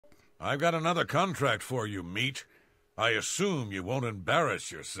I've got another contract for you, meat. I assume you won't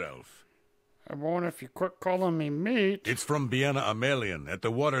embarrass yourself. I won't if you quit calling me meat. It's from Bienna Amelian at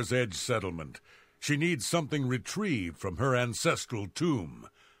the Water's Edge settlement. She needs something retrieved from her ancestral tomb.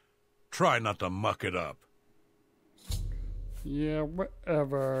 Try not to muck it up. Yeah,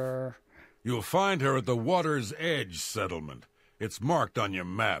 whatever. You'll find her at the Water's Edge settlement. It's marked on your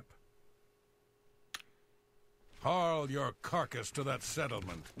map. Haul your carcass to that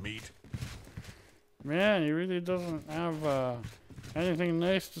settlement, meat. Man, he really doesn't have anything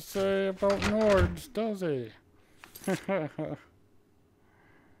nice to say about Nords, does he?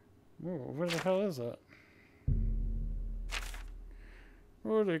 Whoa, where the hell is it?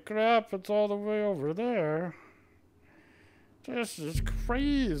 Holy crap, it's all the way over there. This is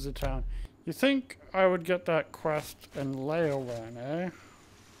crazy town. You think I would get that quest in Leowen, eh?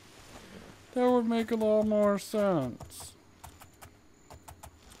 That would make a lot more sense.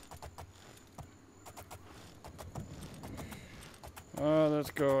 Let's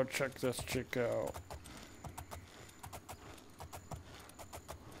go check this chick out.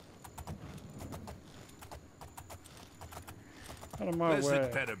 Out of my way.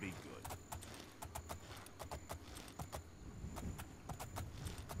 It better be good.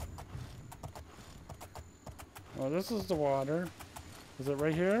 Oh, this is the water. Is it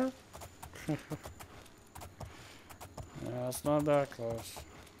right here? Yeah, it's not that close.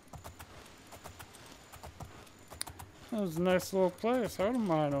 That's a nice little place. I don't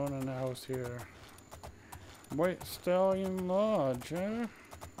mind owning a house here. White Stallion Lodge, eh?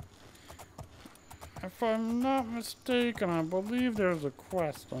 If I'm not mistaken, I believe there's a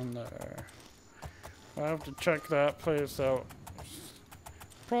quest on there. I have to check that place out.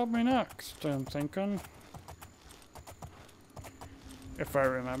 Probably next, I'm thinking. If I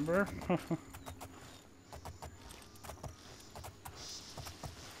remember.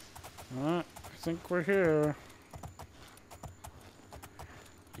 I think we're here.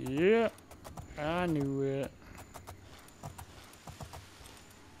 Yeah, I knew it.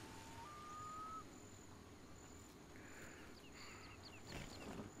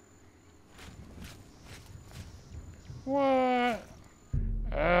 What?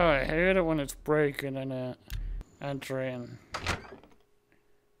 Oh, I hate it when it's breaking and entering.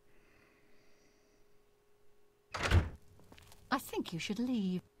 I think you should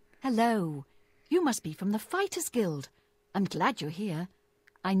leave. Hello. You must be from the Fighters Guild. I'm glad you're here.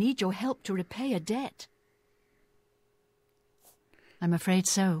 I need your help to repay a debt. I'm afraid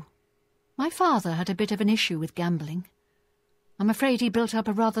so. My father had a bit of an issue with gambling. I'm afraid he built up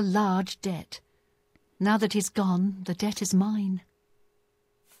a rather large debt. Now that he's gone, the debt is mine.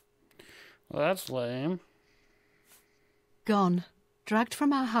 Well, that's lame. Gone. Dragged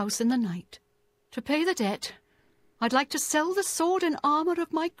from our house in the night. To pay the debt, I'd like to sell the sword and armour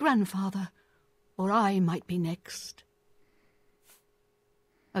of my grandfather, or I might be next.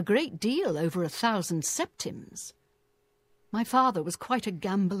 A great deal over 1,000 septims. My father was quite a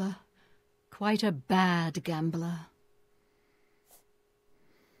gambler, quite a bad gambler.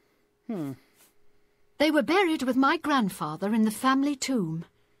 They were buried with my grandfather in the family tomb.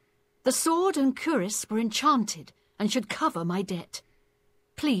 The sword and cuirass were enchanted and should cover my debt.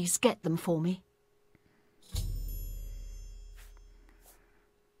 Please get them for me.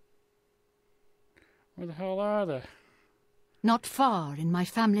 Where the hell are they? Not far in my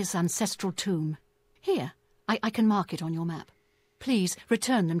family's ancestral tomb. Here, I can mark it on your map. Please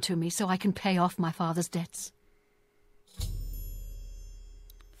return them to me so I can pay off my father's debts.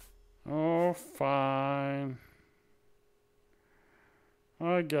 Oh, fine.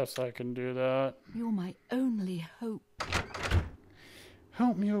 I guess I can do that. You're my only hope.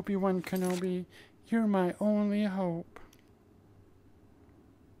 Help me, Obi-Wan Kenobi. You're my only hope.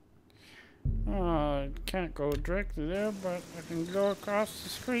 Oh, I can't go directly there, but I can go across the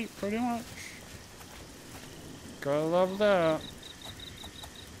street pretty much. Gotta love that.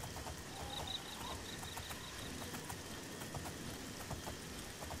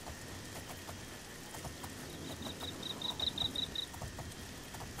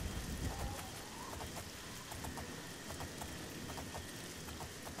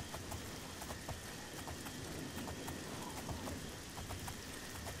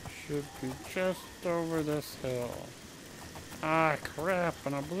 Should be just over this hill. Ah, crap,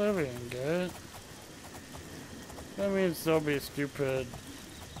 an Oblivion gate. That means there'll be stupid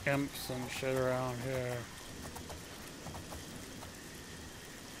imps and shit around here.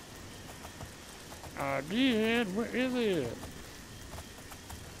 I did. Where is it?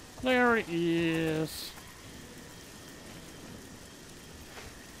 There it is.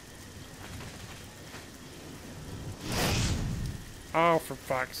 Oh, for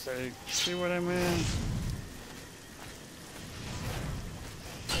fuck's sake. See what I mean?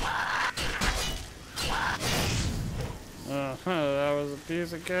 That was a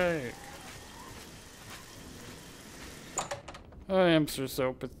piece of cake. Oh, imps are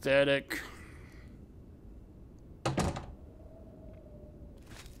so pathetic.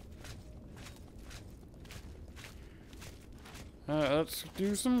 Let's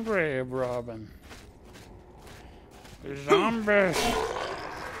do some grave robbing. Zombies!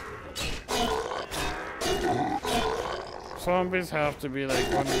 Zombies have to be like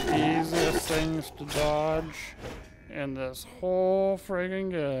one of the easiest things to dodge in this whole friggin'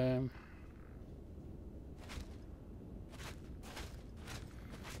 game.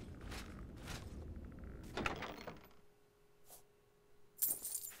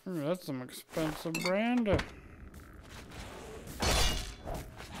 Ooh, that's some expensive brandy.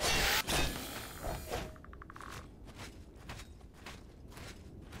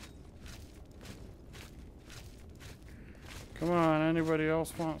 Come on, anybody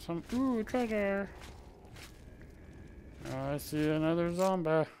else want some? Ooh, treasure! Oh, I see another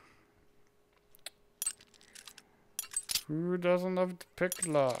zombie. Who doesn't love to pick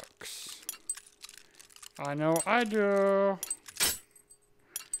locks? I know I do!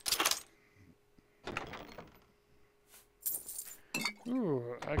 Ooh,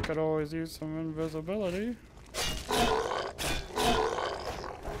 I could always use some invisibility.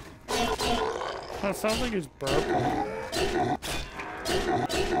 That sounds like he's burping.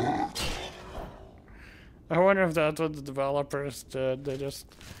 I wonder if that's what the developers did. They just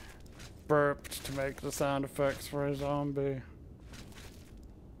burped to make the sound effects for a zombie.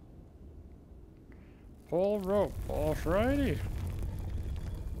 Pull rope, alrighty.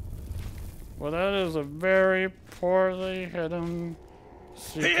 Well, that is a very poorly hidden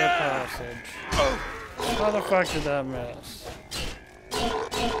secret passage. How the fuck did that miss?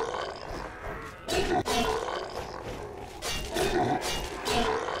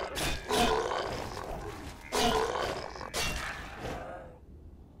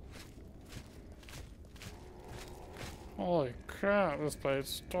 Holy crap, this place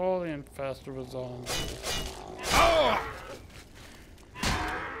is totally infested with zombies.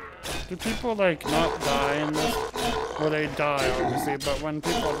 Do people like not die in this? Well, they die obviously, but when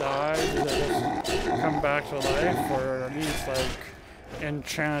people die, do they just come back to life, or at least like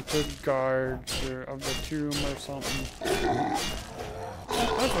enchanted guards of the tomb or something?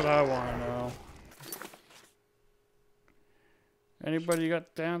 That's what I want to know. Anybody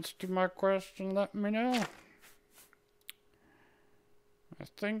got the answer to my question? Let me know. I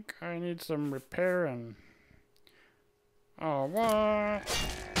think I need some repairing. Oh, what?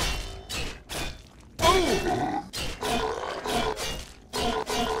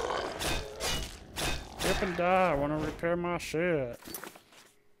 Skip and die. I want to repair my shit.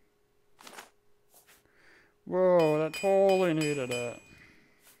 Whoa, that totally needed it.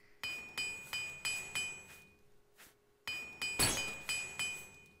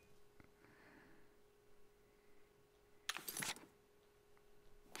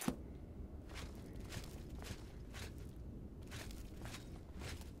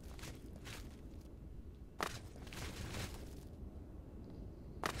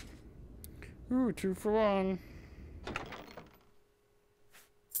 Ooh, 2 for 1.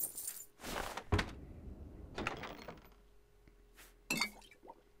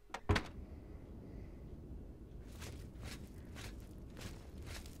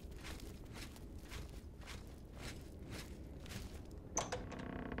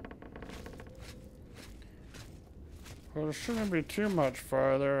 Well, it shouldn't be too much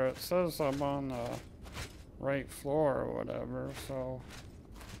farther. It says I'm on the right floor or whatever, so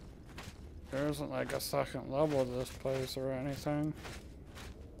there isn't like a second level to this place or anything.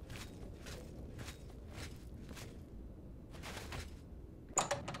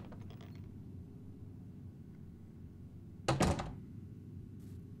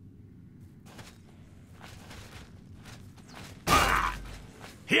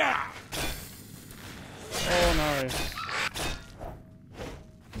 Yeah! Oh, nice.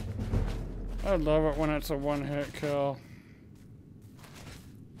 I love it when it's a one-hit kill.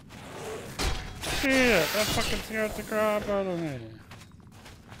 Shit, that fucking scared the crap out of me.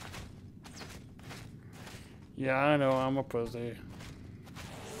 Yeah, I know, I'm a pussy.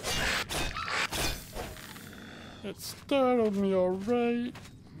 It startled me alright.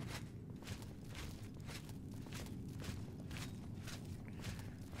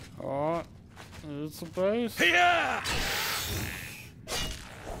 Oh, it's the place. Yeah!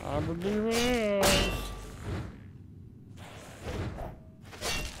 I believe it is.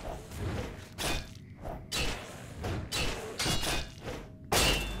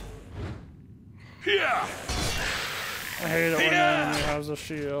 Yeah. I hate it when an enemy has a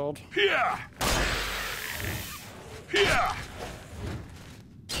shield. Yeah. Yeah.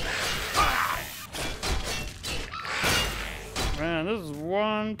 Man, this is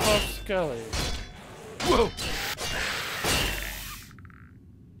one tough skelly. Whoa.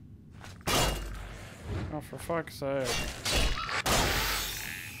 Oh, for fuck's sake.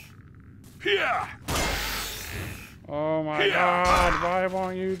 Yeah. Oh my god, why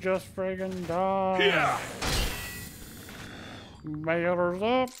won't you just friggin' die? Yeah. Bailers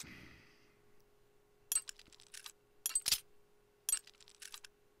up.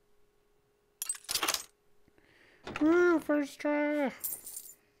 Woo, first try.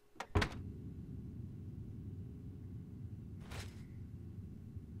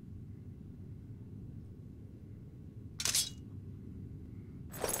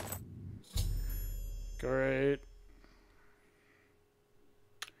 Great.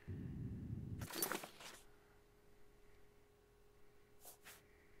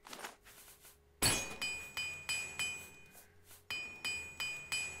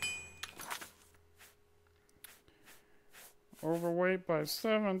 Overweight by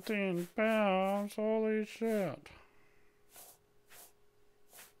 17 pounds. Holy shit.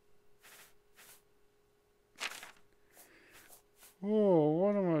 Oh,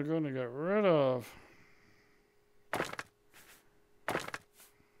 what am I going to get rid of?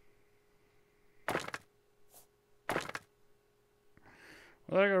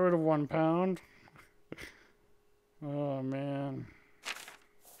 Well, I got rid of 1 pound. Oh, man.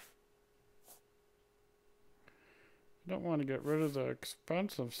 I don't want to get rid of the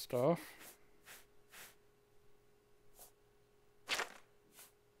expensive stuff.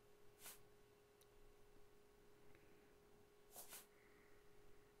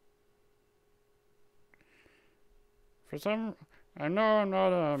 For some, I know I'm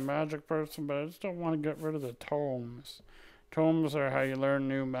not a magic person, but I just don't want to get rid of the tomes. Tomes are how you learn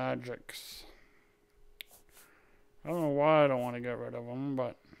new magics. I don't know why I don't want to get rid of them,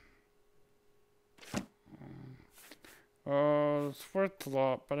 but... Oh, it's worth a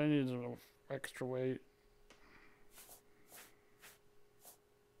lot, but I need a little extra weight.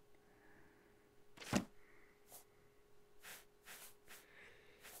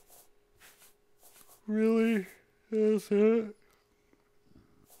 Really? That's it?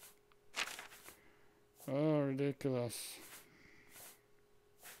 Oh, ridiculous.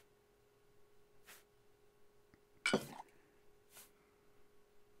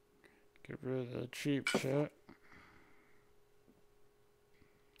 Get rid of the cheap shit.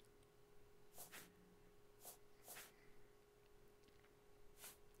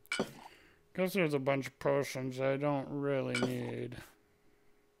 Guess there's a bunch of potions I don't really need.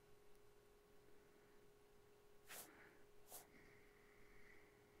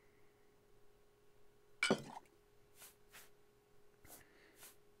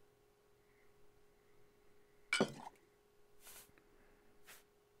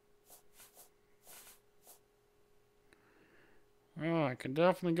 Oh, I can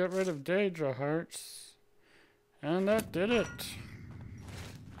definitely get rid of Daedra hearts. And that did it.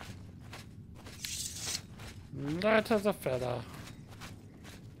 Light as a feather.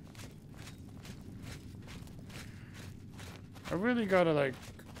 I really gotta, like,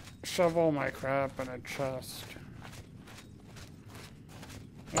 shove all my crap in a chest.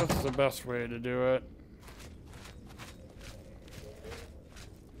 That's the best way to do it.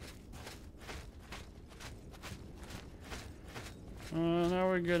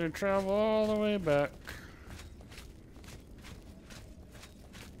 Now we gotta travel all the way back.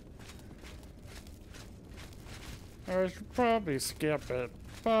 I should probably skip it,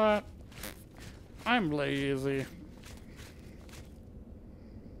 but I'm lazy.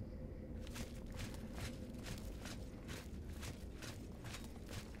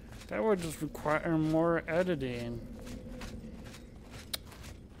 That would just require more editing.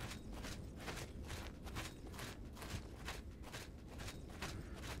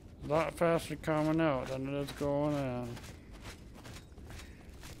 A lot faster coming out than it is going in.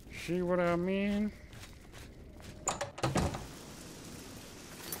 See what I mean?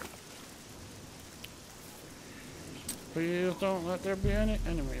 Please don't let there be any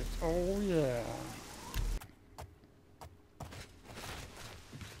enemies. Oh yeah.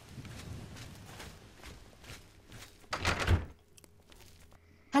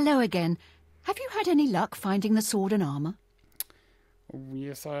 Hello again. Have you had any luck finding the sword and armour? Oh,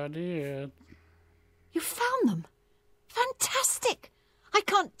 yes, I did. You found them? Fantastic! I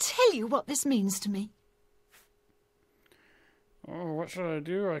can't tell you what this means to me. Oh, what should I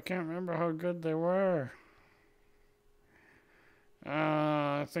do? I can't remember how good they were.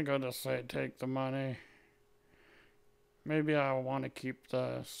 I think I'll just say take the money. Maybe I want to keep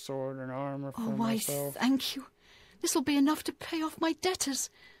the sword and armor for Oh, why, myself. thank you. This'll be enough to pay off my debtors.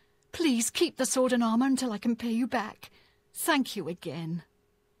 Please keep the sword and armor until I can pay you back. Thank you again.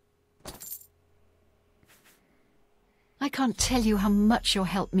 I can't tell you how much your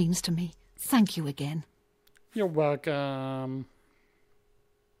help means to me. Thank you again. You're welcome.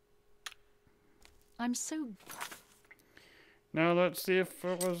 I'm so... Now let's see if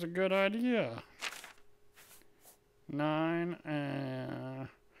it was a good idea. 9,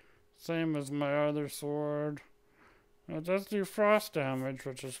 same as my other sword. It does do frost damage,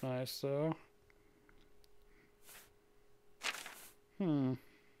 which is nice, though.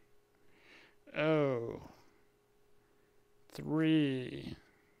 Oh. 3.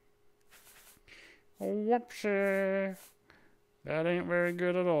 Whoopsie. That ain't very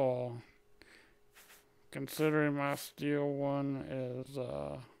good at all. Considering my steel one is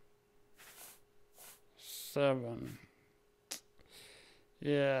 7.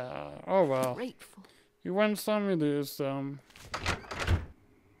 Yeah. Oh well. grateful. You win some, you lose some.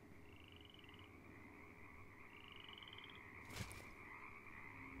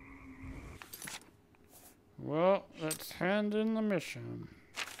 Well, let's hand in the mission.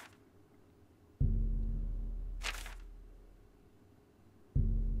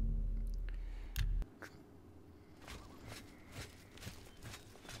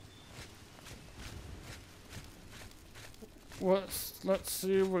 Let's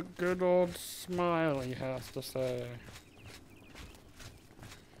see what good old Smiley has to say.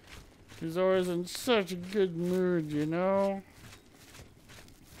 He's always in such a good mood, you know?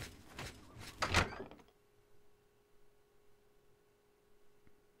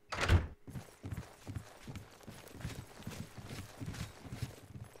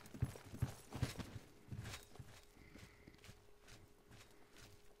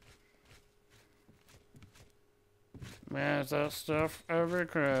 Man, is that stuff ever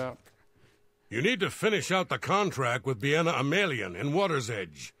crap. You need to finish out the contract with Bienna Amelian in Water's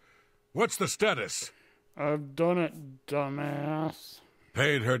Edge. What's the status? I've done it, dumbass.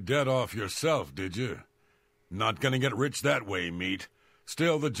 Paid her debt off yourself, did you? Not gonna get rich that way, meat.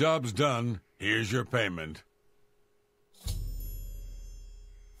 Still, the job's done. Here's your payment.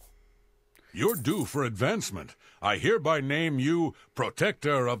 You're due for advancement. I hereby name you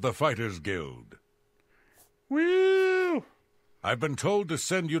Protector of the Fighters Guild. Woo! I've been told to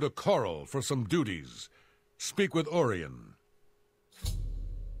send you to Coral for some duties. Speak with Orion.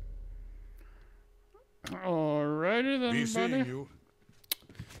 Alrighty then, Be buddy. seeing you.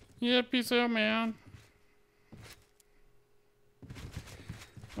 Yeah, peace out, man.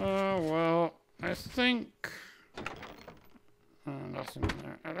 Well, I think... nothing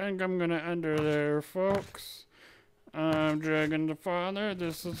there. I think I'm gonna end her there, folks. I'm Dragon the Father.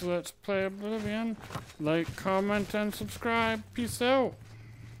 This is Let's Play Oblivion. Like, comment, and subscribe. Peace out.